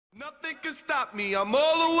Nothing can stop me. I'm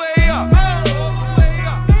all the way up. All the way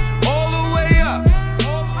up. All the way up.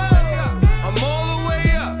 I'm all the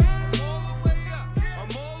way up.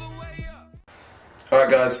 I'm all the way up. Alright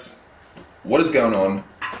guys, what is going on?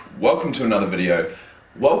 Welcome to another video.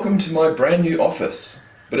 Welcome to my brand new office.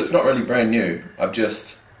 But it's not really brand new. I've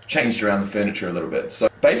just changed around the furniture a little bit. So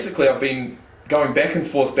basically I've been going back and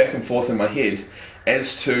forth in my head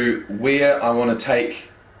as to where I want to take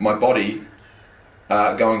my body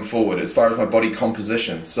going forward as far as my body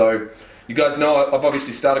composition. So you guys know I've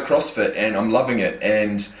obviously started CrossFit and I'm loving it,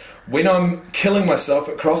 and when I'm killing myself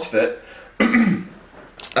at CrossFit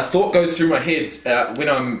a thought goes through my head when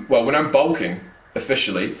I'm bulking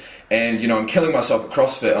officially and I'm killing myself at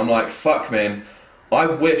CrossFit. I'm like, fuck man, I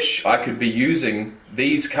wish I could be using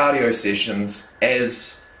these cardio sessions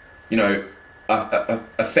as a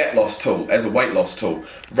fat loss tool, as a weight loss tool,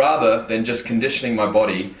 rather than just conditioning my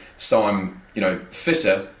body so I'm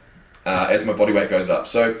fitter as my body weight goes up.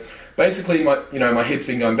 So basically my head's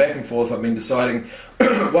been going back and forth. I've been deciding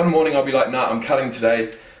one morning I'll be like, nah, I'm cutting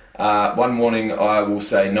today. One morning I will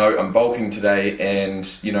say, no, I'm bulking today, and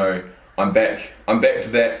I'm back to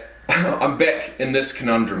that. I'm back in this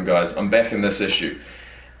conundrum, guys. I'm back in this issue,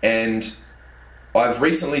 and I've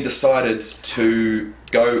recently decided to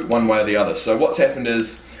go one way or the other. So what's happened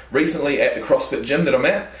is, recently at the CrossFit gym that I'm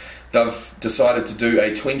at, they've decided to do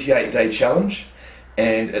a 28-day challenge,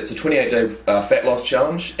 and it's a 28-day fat loss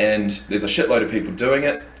challenge, and there's a shitload of people doing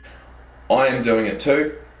it. I am doing it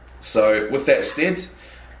too. So with that said,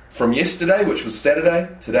 from yesterday, which was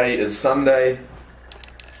Saturday, today is Sunday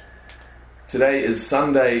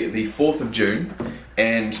the 4th of June,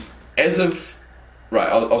 and as of, right,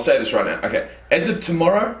 I'll say this right now, okay, as of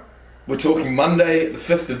tomorrow, we're talking Monday the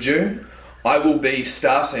 5th of June, I will be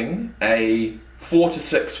starting a 4 to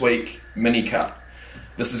 6 week mini cut.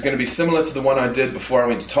 This is going to be similar to the one I did before I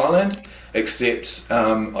went to Thailand, except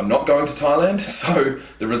I'm not going to Thailand, so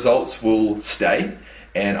the results will stay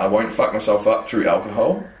and I won't fuck myself up through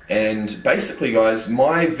alcohol. And basically guys,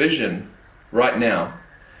 my vision right now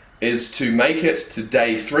is to make it to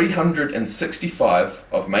day 365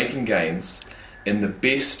 of Making Gains in the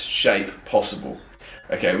best shape possible.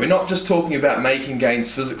 Okay, we're not just talking about making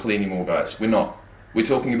gains physically anymore, guys. We're not. We're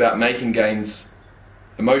talking about making gains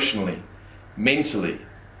emotionally, mentally,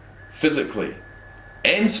 physically,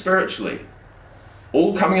 and spiritually,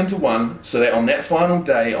 all coming into one, so that on that final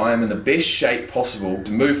day I am in the best shape possible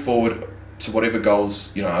to move forward to whatever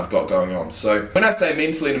goals I've got going on. So when I say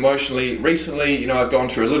mentally and emotionally, recently I've gone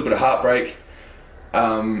through a little bit of heartbreak,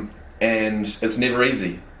 and it's never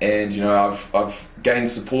easy. And I've gained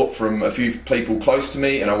support from a few people close to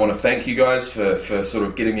me, and I want to thank you guys for sort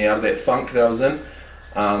of getting me out of that funk that I was in.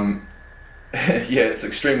 Yeah, it's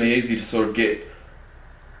extremely easy to sort of get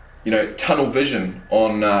tunnel vision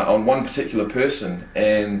on one particular person,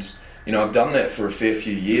 and I've done that for a fair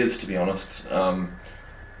few years, to be honest.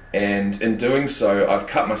 And in doing so, I've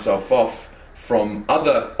cut myself off from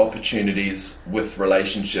other opportunities with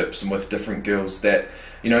relationships and with different girls that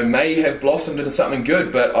may have blossomed into something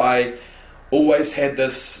good, but I always had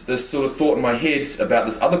this sort of thought in my head about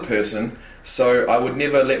this other person, so I would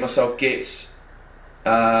never let myself get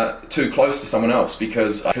too close to someone else,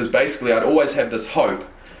 because basically I'd always have this hope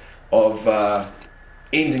of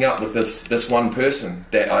ending up with this one person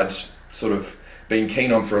that I'd sort of been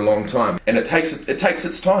keen on for a long time. And it takes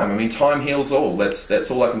its time. I mean, time heals all.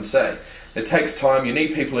 That's all I can say. It takes time. You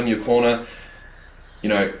need people in your corner.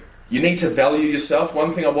 You need to value yourself.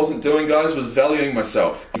 One thing I wasn't doing, guys, was valuing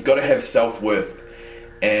myself. You've got to have self-worth,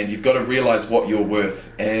 and you've got to realize what you're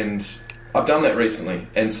worth, and I've done that recently.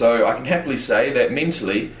 And so I can happily say that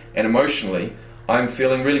mentally and emotionally I'm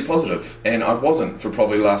feeling really positive, and I wasn't for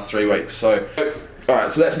probably the last 3 weeks. So alright,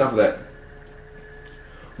 so that's enough of that.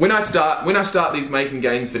 When I start these Making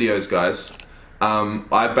Gains videos, guys,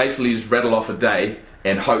 I basically just rattle off a day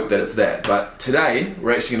and hope that it's that. But today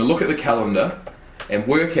we're actually going to look at the calendar and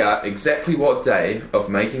work out exactly what day of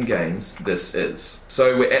Making Gains this is.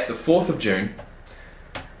 So we're at the 4th of June,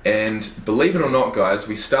 and believe it or not, guys,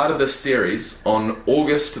 we started this series on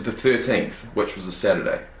August the 13th, which was a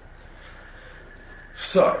Saturday.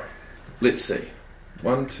 So, let's see.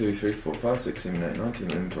 1, 2, 3, 4, 5, 6, 7, 8, 9,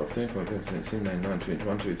 10, 11, 12, 13, 14, 15, 16, 17, 18, 19, 20,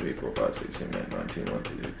 1, 2, 3, 4, 5, 6, 7, 8, 9, 10, 1,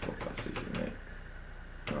 2, 3, 4, 5, 6, 7,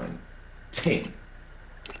 8, 9, 10.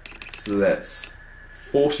 So that's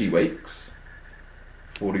 40 weeks.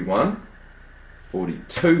 41,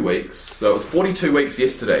 42 weeks, so it was 42 weeks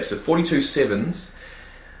yesterday, so 42 sevens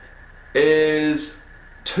is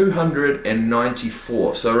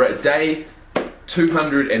 294, so we're at day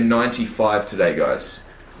 295 today, guys.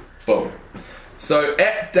 Boom. So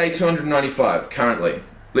at day 295 currently,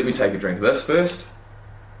 let me take a drink of this first.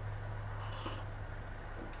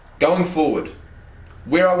 Going forward,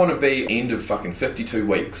 where I want to be end of fucking 52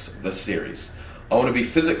 weeks of this series, I want to be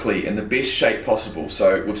physically in the best shape possible.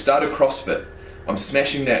 So we've started CrossFit. I'm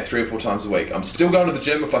smashing that 3 or 4 times a week. I'm still going to the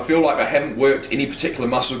gym if I feel like I haven't worked any particular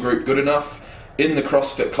muscle group good enough in the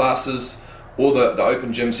CrossFit classes or the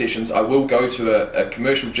open gym sessions. I will go to a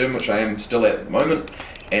commercial gym, which I am still at the moment,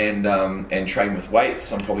 and train with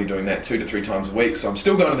weights. I'm probably doing that 2 to 3 times a week. So I'm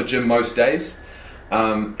still going to the gym most days.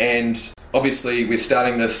 And obviously we're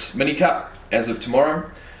starting this mini cup as of tomorrow.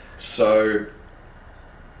 So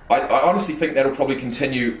I honestly think that'll probably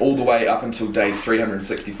continue all the way up until days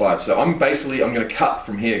 365. So I'm going to cut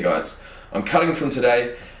from here, guys. I'm cutting from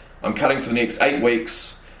today. I'm cutting for the next 8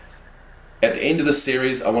 weeks. At the end of this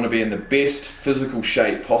series, I want to be in the best physical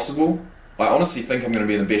shape possible. I honestly think I'm going to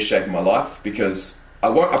be in the best shape of my life, because I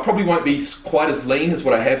probably won't be quite as lean as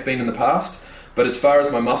what I have been in the past, but as far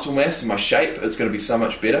as my muscle mass and my shape, it's going to be so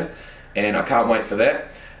much better, and I can't wait for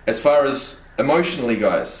that. As far as emotionally,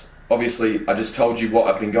 guys, obviously, I just told you what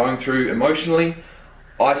I've been going through emotionally.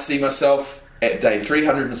 I see myself at day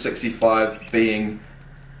 365 being,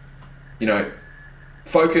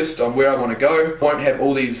 focused on where I want to go.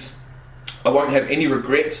 I won't have any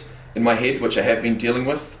regret in my head, which I have been dealing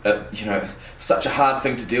with. Such a hard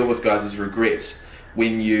thing to deal with, guys, is regret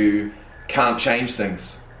when you can't change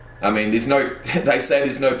things. I mean, they say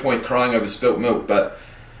there's no point crying over spilt milk, but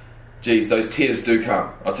geez, those tears do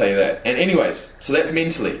come, I'll tell you that. And anyways, so that's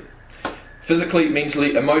mentally. Physically,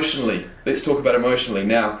 mentally, emotionally. Let's talk about emotionally.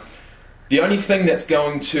 Now, the only thing that's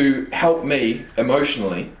going to help me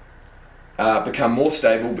emotionally become more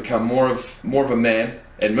stable, become more of a man,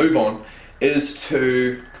 and move on, is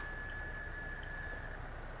to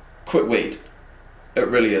quit weed. It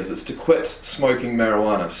really is. It's to quit smoking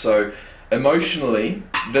marijuana. So emotionally,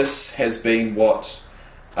 this has been what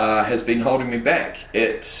has been holding me back.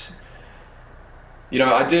 I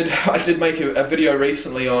did make a video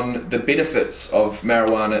recently on the benefits of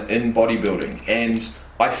marijuana in bodybuilding, and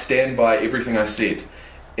I stand by everything I said.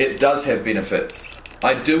 It does have benefits.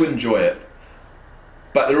 I do enjoy it.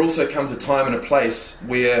 But there also comes a time and a place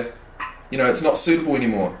where, it's not suitable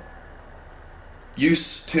anymore.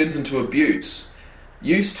 Use turns into abuse.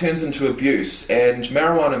 Use turns into abuse, and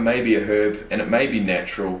marijuana may be a herb, and it may be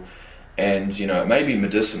natural, and, it may be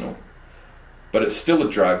medicinal, but it's still a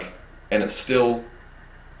drug, and it's still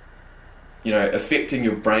affecting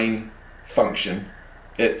your brain function.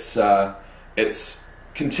 It's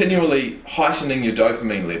continually heightening your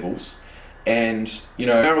dopamine levels, and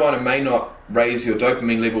marijuana may not raise your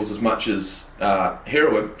dopamine levels as much as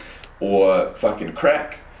heroin or fucking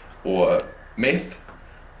crack or meth,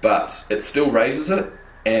 but it still raises it.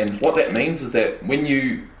 And what that means is that when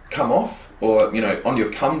you come off, or on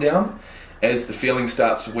your come down, as the feeling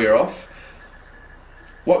starts to wear off,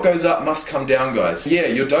 what goes up must come down, guys. Yeah,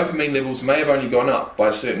 your dopamine levels may have only gone up by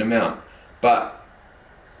a certain amount, but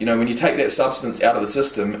when you take that substance out of the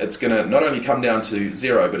system, it's going to not only come down to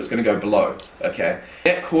 0, but it's going to go below, okay?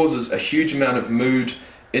 That causes a huge amount of mood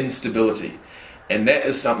instability, and that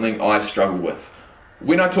is something I struggle with.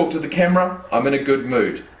 When I talk to the camera, I'm in a good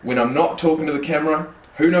mood. When I'm not talking to the camera,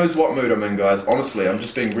 who knows what mood I'm in, guys. Honestly, I'm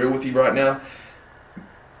just being real with you right now.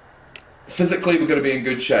 Physically, we're going to be in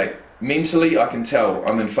good shape. Mentally, I can tell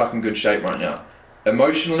I'm in fucking good shape right now.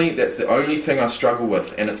 Emotionally, that's the only thing I struggle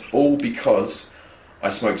with, and it's all because I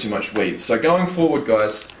smoke too much weed. So going forward,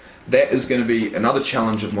 guys, that is going to be another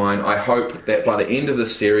challenge of mine. I hope that by the end of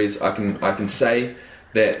this series, I can say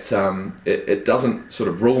that it doesn't sort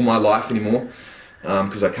of rule my life anymore,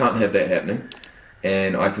 because I can't have that happening.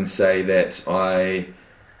 And I can say that I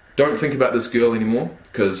don't think about this girl anymore,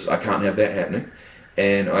 because I can't have that happening.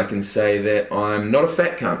 And I can say that I'm not a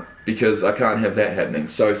fat cunt, because I can't have that happening.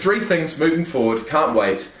 So 3 things moving forward, can't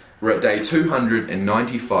wait. We're at day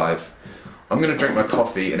 295. I'm going to drink my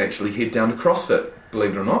coffee and actually head down to CrossFit,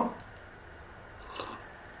 believe it or not.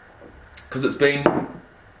 Because it's been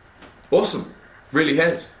awesome. Really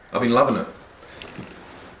has. I've been loving it.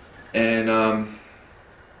 And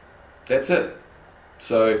that's it.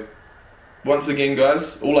 So once again,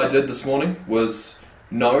 guys, all I did this morning was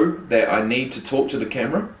know that I need to talk to the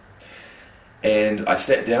camera, and I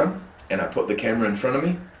sat down and I put the camera in front of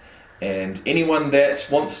me, and anyone that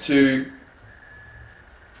wants to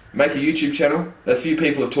make a YouTube channel, a few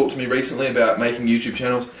people have talked to me recently about making YouTube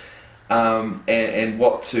channels, and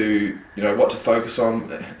what to focus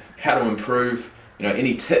on, how to improve,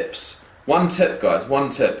 any tips. One tip, guys, one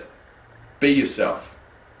tip: be yourself.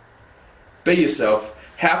 Be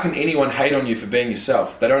yourself. How can anyone hate on you for being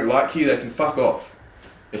yourself? They don't like you, they can fuck off.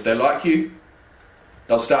 If they like you,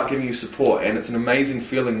 they'll start giving you support, and it's an amazing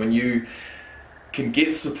feeling when you can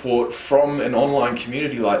get support from an online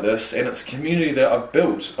community like this, and it's a community that I've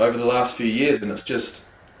built over the last few years, and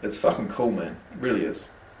it's fucking cool, man. It really is.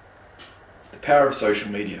 The power of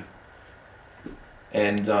social media.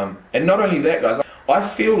 And not only that, guys, I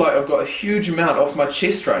feel like I've got a huge amount off my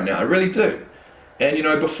chest right now. I really do. And you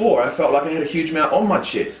know, before I felt like I had a huge amount on my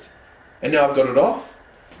chest, and now I've got it off,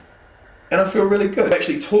 and I feel really good. I've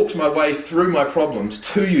actually talked my way through my problems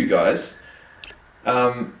to you guys.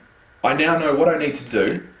 I now know what I need to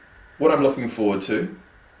do, what I'm looking forward to,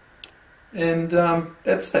 and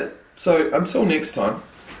that's it. So until next time,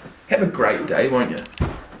 have a great day, won't you?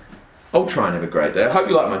 I'll try and have a great day. I hope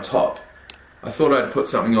you like my top. I thought I'd put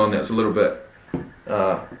something on that's a little bit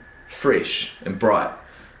fresh and bright.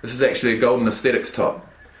 This is actually a Golden Aesthetics top.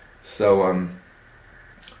 So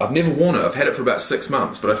I've never worn it. I've had it for about 6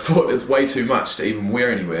 months, but I thought it's way too much to even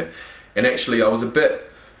wear anywhere. And actually I was a bit...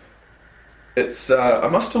 I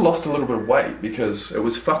must have lost a little bit of weight because it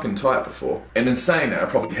was fucking tight before. And in saying that, I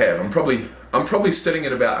probably have. I'm probably sitting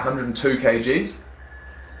at about 102 kgs.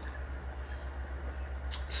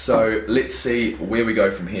 So let's see where we go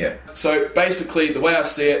from here. So basically, the way I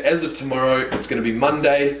see it, as of tomorrow, it's going to be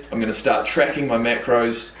Monday. I'm going to start tracking my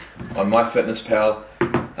macros on MyFitnessPal.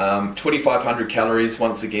 2,500 calories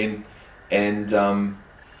once again, and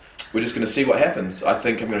we're just going to see what happens. I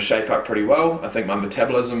think I'm going to shape up pretty well. I think my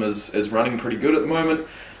metabolism is running pretty good at the moment.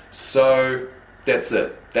 So that's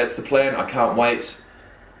it. That's the plan. I can't wait.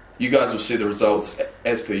 You guys will see the results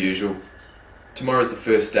as per usual. Tomorrow's the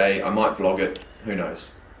first day. I might vlog it. Who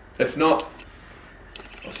knows? If not,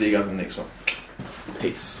 I'll see you guys in the next one.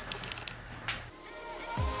 Peace.